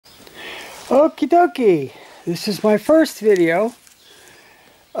Okie dokie, this is my first video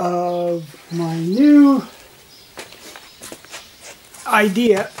of my new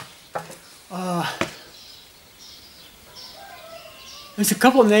idea. There's a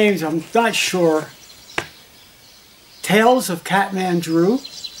couple of names, I'm not sure. Tales of Catman Drew,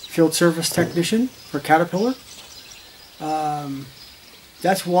 field service technician for Caterpillar.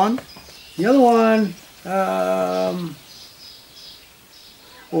 That's one. The other one,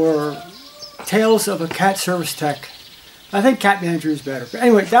 or Tales of a Cat Service Tech. I think Catman Drew is better. But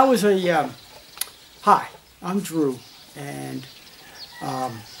anyway, that was a, hi, I'm Drew, and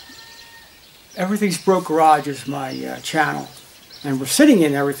Everything's Broke Garage is my channel. And we're sitting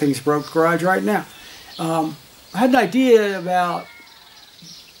in Everything's Broke Garage right now. I had an idea about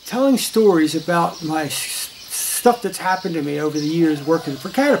telling stories about my stuff that's happened to me over the years working for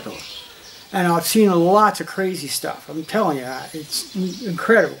Caterpillar. And I've seen lots of crazy stuff. I'm telling you, it's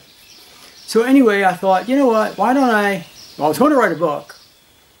incredible. So anyway, I thought, you know what, why don't I was going to write a book.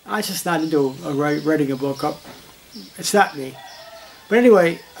 I just not into writing a book up. It's not me. But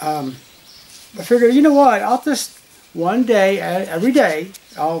anyway, I figured, you know what, I'll just one day, every day,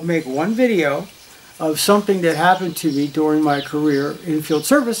 I'll make one video of something that happened to me during my career in field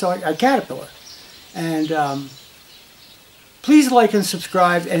service at Caterpillar. And please like and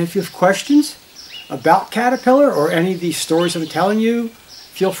subscribe, and if you have questions about Caterpillar or any of these stories I'm telling you,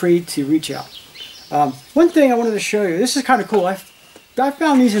 feel free to reach out. One thing I wanted to show you, this is kind of cool. I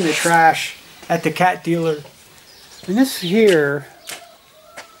found these in the trash at the cat dealer. And this here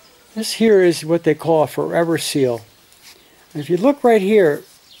is what they call a forever seal. And if you look right here,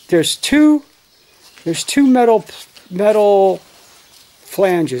 there's two metal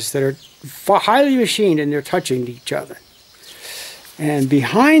flanges that are highly machined, and they're touching each other. And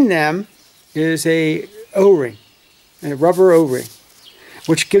behind them is a O-ring, a rubber O-ring,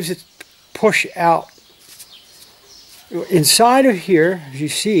 which gives it push out. Inside of here, as you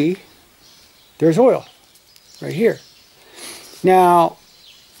see, there's oil right here. Now,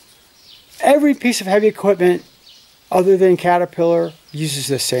 every piece of heavy equipment other than Caterpillar uses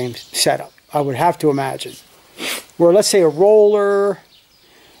the same setup, I would have to imagine. Where, let's say, a roller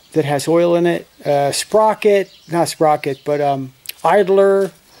that has oil in it, sprocket, not sprocket, but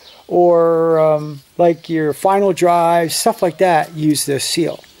idler, or like your final drive, stuff like that, use this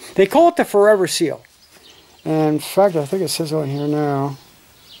seal. They call it the forever seal. And in fact, I think it says on here now,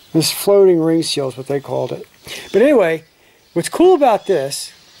 this floating ring seal is what they called it. But anyway, what's cool about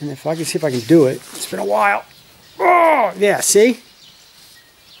this, and if I can see if I can do it, it's been a while. Oh, yeah, see?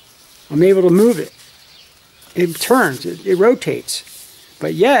 I'm able to move it. It turns, it rotates.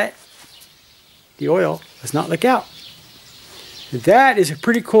 But yet, the oil does not leak out. That is a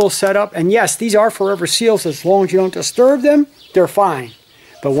pretty cool setup. And yes, these are forever seals. As long as you don't disturb them, they're fine.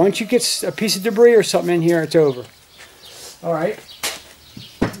 But once you get a piece of debris or something in here, it's over. All right.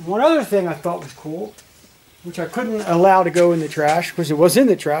 One other thing I thought was cool, which I couldn't allow to go in the trash because it was in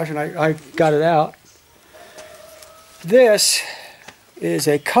the trash and I got it out. This is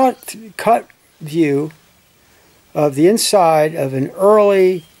a cut view of the inside of an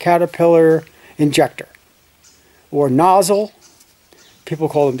early Caterpillar injector or nozzle. People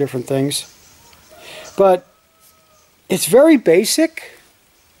call them different things. But it's very basic,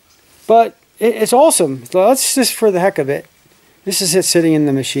 but it's awesome. So let's just, for the heck of it, this is it sitting in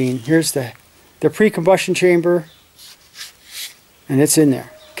the machine. Here's the pre-combustion chamber, and it's in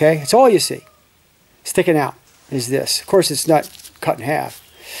there. Okay, it's all you see. Sticking out is this. Of course, it's not cut in half.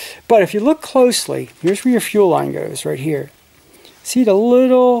 But if you look closely, here's where your fuel line goes, right here. See the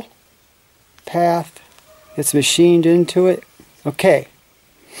little path that's machined into it? Okay,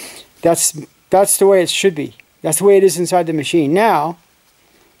 that's the way it should be. That's the way it is inside the machine. Now,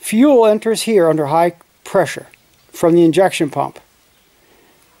 fuel enters here under high pressure from the injection pump.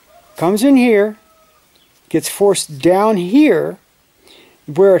 Comes in here, gets forced down here,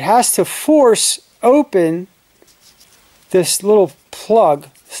 where it has to force open this little plug,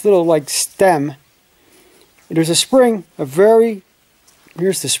 this little like stem. There's a spring,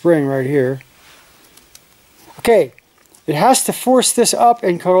 here's the spring right here. Okay, it has to force this up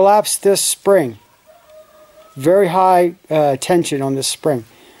and collapse this spring. Very high tension on this spring.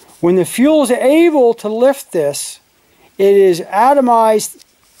 When the fuel is able to lift this, it is atomized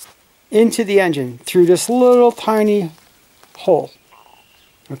into the engine through this little tiny hole.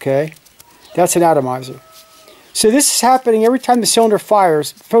 Okay, that's an atomizer. So this is happening every time the cylinder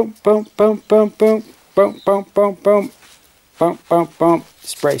fires. Boom, boom, boom, boom, boom, boom, boom, boom, boom, boom, boom, boom.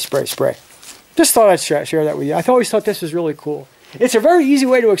 Spray, spray, spray. Just thought I'd share that with you. I always thought this was really cool. It's a very easy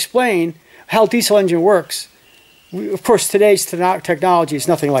way to explain how a diesel engine works. Of course, today's technology is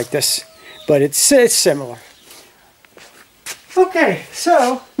nothing like this. but it's similar. Okay,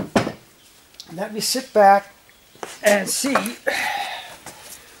 so let me sit back and see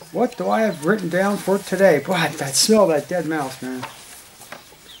what do I have written down for today. Boy, I smell that dead mouse, man.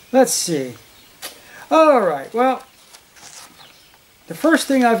 Let's see. All right, well, the first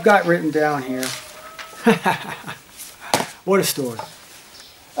thing I've got written down here. What a story.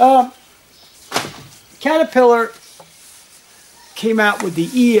 Caterpillar came out with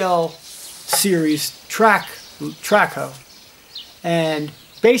the EL series track hoe, and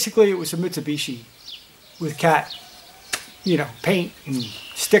basically it was a Mitsubishi with cat, you know, paint and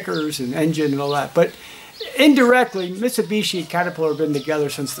stickers and engine and all that. But indirectly, Mitsubishi and Caterpillar have been together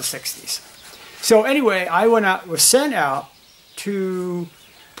since the 60s. So anyway, I was sent out to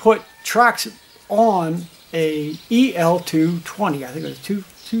put tracks on a EL220. I think it was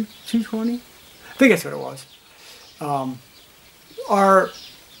 220. I think that's what it was. Our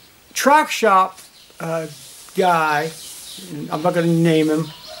track shop guy, I'm not going to name him,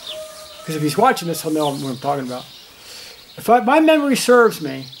 because if he's watching this, he'll know what I'm talking about. If my memory serves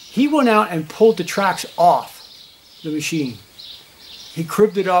me, he went out and pulled the tracks off the machine. He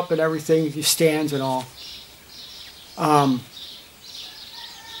cribbed it up and everything, the stands and all.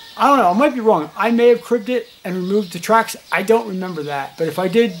 I don't know, I might be wrong. I may have cribbed it and removed the tracks. I don't remember that. But if I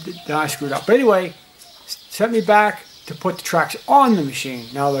did, then I screwed up. But anyway, sent me back to put the tracks on the machine.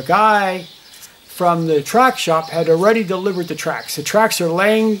 Now the guy from the track shop had already delivered the tracks. The tracks are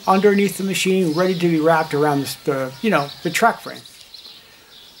laying underneath the machine, ready to be wrapped around the track frame.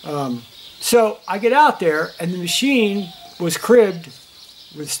 So I get out there, and the machine was cribbed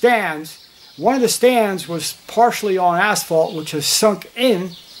with stands. One of the stands was partially on asphalt, which has sunk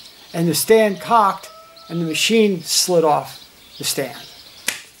in, and the stand cocked, and the machine slid off the stand.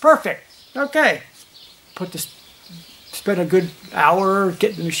 Perfect. Okay. Spent a good hour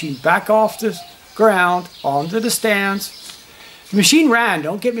getting the machine back off the ground onto the stands. The machine ran.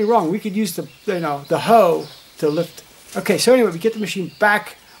 Don't get me wrong. We could use the hoe to lift. Okay. So anyway, we get the machine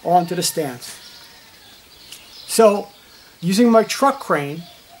back onto the stands. So using my truck crane,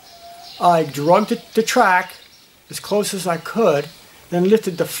 I drug the track as close as I could, then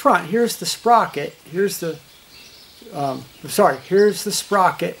lifted the front. Here's the sprocket. Here's the here's the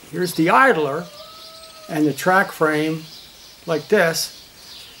sprocket. Here's the idler and the track frame like this.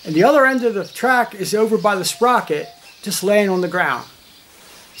 And the other end of the track is over by the sprocket, just laying on the ground.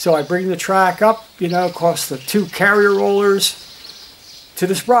 So I bring the track up, across the two carrier rollers to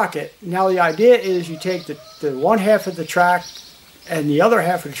the sprocket. Now the idea is you take the one half of the track and the other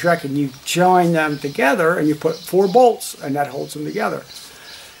half of the track, and you join them together, and you put 4 bolts, and that holds them together.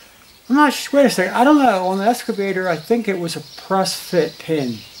 I'm not sure, wait a second, I don't know, on the excavator, I think it was a press fit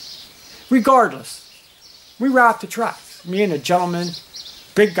pin. Regardless, we wrapped the tracks. Me and a gentleman,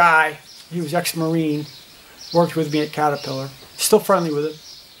 big guy, he was ex-Marine, worked with me at Caterpillar, still friendly with it.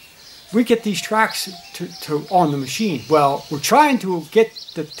 We get these tracks on the machine. Well, we're trying to get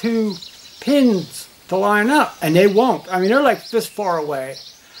the 2 pins to line up, and they won't. I mean, they're like this far away.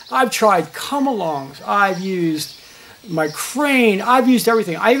 I've tried come-alongs. I've used my crane. I've used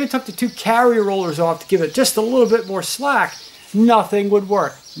everything. I even took the 2 carrier rollers off to give it just a little bit more slack. Nothing would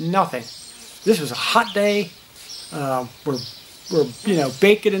work. Nothing. This was a hot day. We're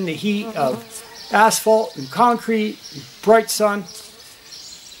baking in the heat of asphalt and concrete, and bright sun.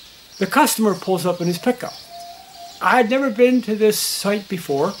 The customer pulls up in his pickup. I had never been to this site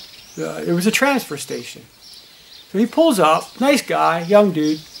before. It was a transfer station. So he pulls up, nice guy, young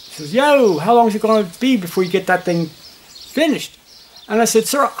dude, says, "Yo, how long is it going to be before you get that thing finished?" And I said,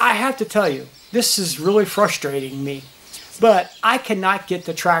 "Sir, I have to tell you, this is really frustrating me, but I cannot get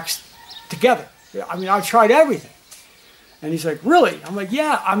the tracks together. I mean, I've tried everything." And he's like, "Really?" I'm like,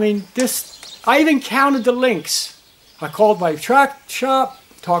 "Yeah, I mean, I even counted the links." I called my track shop,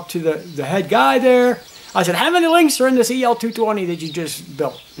 talked to the head guy there. I said, "How many links are in this EL220 that you just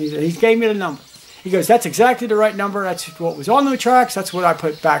built?" He gave me the number. He goes, "That's exactly the right number. That's what was on the tracks. That's what I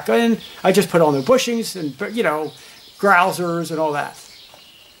put back in. I just put on the bushings and, grousers and all that."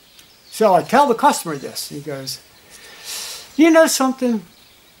 So I tell the customer this. He goes, "You know something?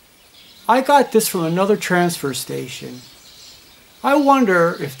 I got this from another transfer station. I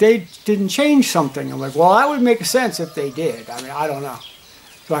wonder if they didn't change something." I'm like, "Well, that would make sense if they did. I mean, I don't know."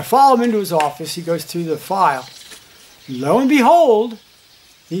 So I follow him into his office. He goes through the file. Lo and behold,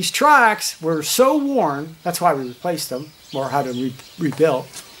 these tracks were so worn. That's why we replaced them, or had them rebuilt.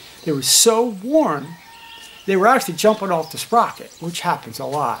 They were so worn, they were actually jumping off the sprocket, which happens a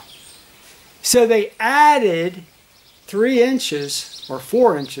lot. So they added 3 inches or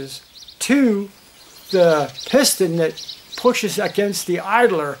 4 inches to the piston that pushes against the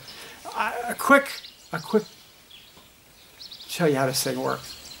idler. a quick show you how this thing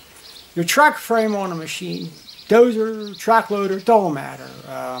works. Your track frame on a machine, dozer, track loader, don't matter.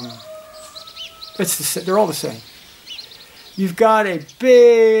 They're all the same. You've got a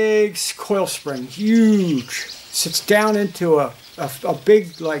big coil spring, huge, sits down into a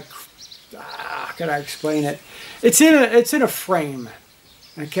big, like, how can I explain it? It's in a frame,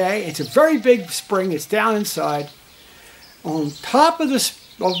 okay? It's a very big spring. It's down inside. On top of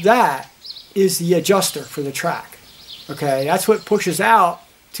that is the adjuster for the track, okay? That's what pushes out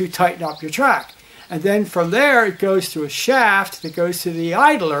to tighten up your track. And then from there, it goes through a shaft that goes to the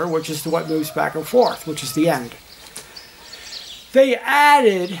idler, which is what moves back and forth, which is the end. They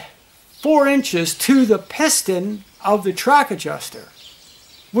added 4 inches to the piston of the track adjuster,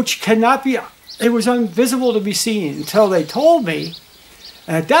 which cannot be, it was invisible to be seen until they told me.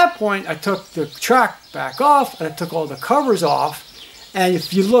 And at that point, I took the track back off, and I took all the covers off. And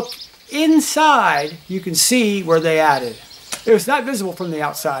if you look inside, you can see where they added. It was not visible from the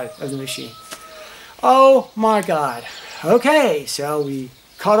outside of the machine. Oh my God. Okay, so we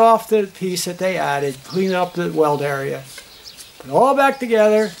cut off the piece that they added, cleaned up the weld area, put it all back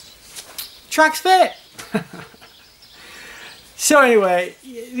together. Track's fit. So anyway,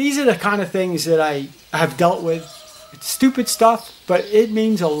 these are the kind of things that I have dealt with. It's stupid stuff, but it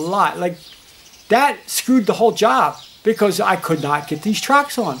means a lot. Like, that screwed the whole job because I could not get these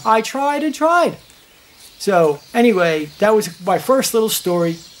tracks on. I tried and tried. So anyway, that was my first little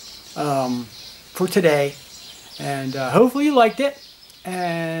story for today. And hopefully you liked it.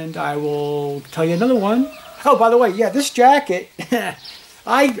 And I will tell you another one. Oh, by the way, yeah, this jacket,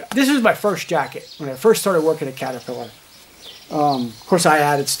 this was my first jacket when I first started working at Caterpillar. Of course, I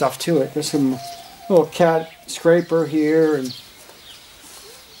added stuff to it. There's some little cat scraper here and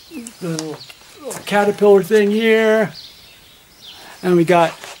the little Caterpillar thing here. And we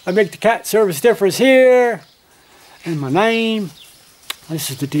got, I make the cat service difference here. And my name. This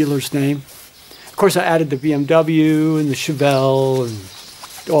is the dealer's name. Of course, I added the BMW and the Chevelle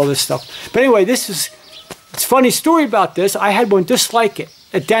and all this stuff. But anyway, it's a funny story about this. I had one just like it,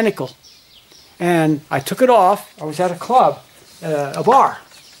 identical. And I took it off. I was at a club, a bar.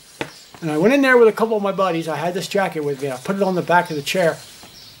 And I went in there with a couple of my buddies. I had this jacket with me. I put it on the back of the chair.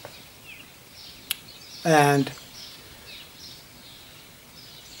 And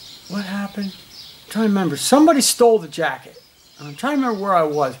what happened? I'm trying to remember. Somebody stole the jacket. I'm trying to remember where I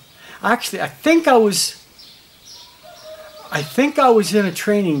was. Actually, I think I was in a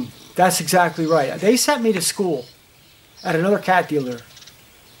training. That's exactly right. They sent me to school at another cat dealer.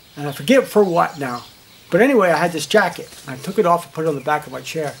 And I forget for what now. But anyway, I had this jacket. I took it off and put it on the back of my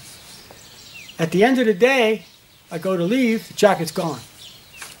chair. At the end of the day, I go to leave, the jacket's gone.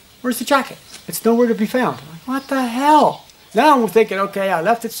 Where's the jacket? It's nowhere to be found. I'm like, what the hell? Now I'm thinking, okay, I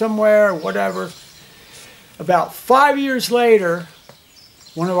left it somewhere, whatever. About 5 years later,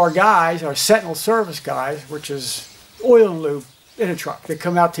 one of our guys, our Sentinel service guys, which is oil and lube in a truck. They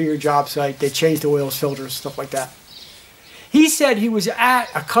come out to your job site, they change the oils, filters, stuff like that. He said he was at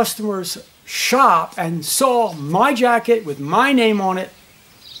a customer's shop and saw my jacket with my name on it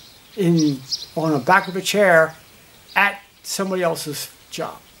on the back of a chair at somebody else's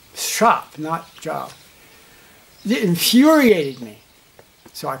shop, not job. It infuriated me.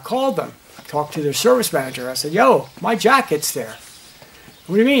 So I called them. I talked to their service manager. I said, yo, my jacket's there.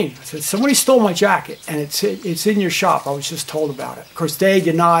 What do you mean? I said, somebody stole my jacket and it's in your shop. I was just told about it. Of course, they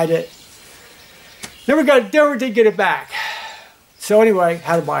denied it. Never did get it back. So anyway,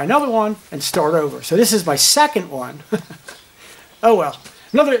 had to buy another one and start over. So this is my second one. Oh well.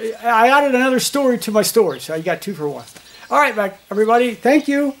 I added another story to my story, so you got 2 for 1. All right, everybody, thank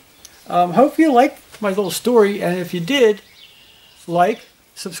you. Hope you liked my little story, and if you did, like,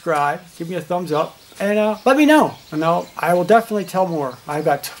 subscribe, give me a thumbs up, and let me know. And I will definitely tell more. I've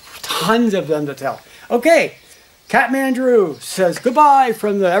got tons of them to tell. Okay, Catman Drew says goodbye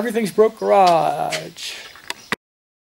from the Everything's Broke Garage.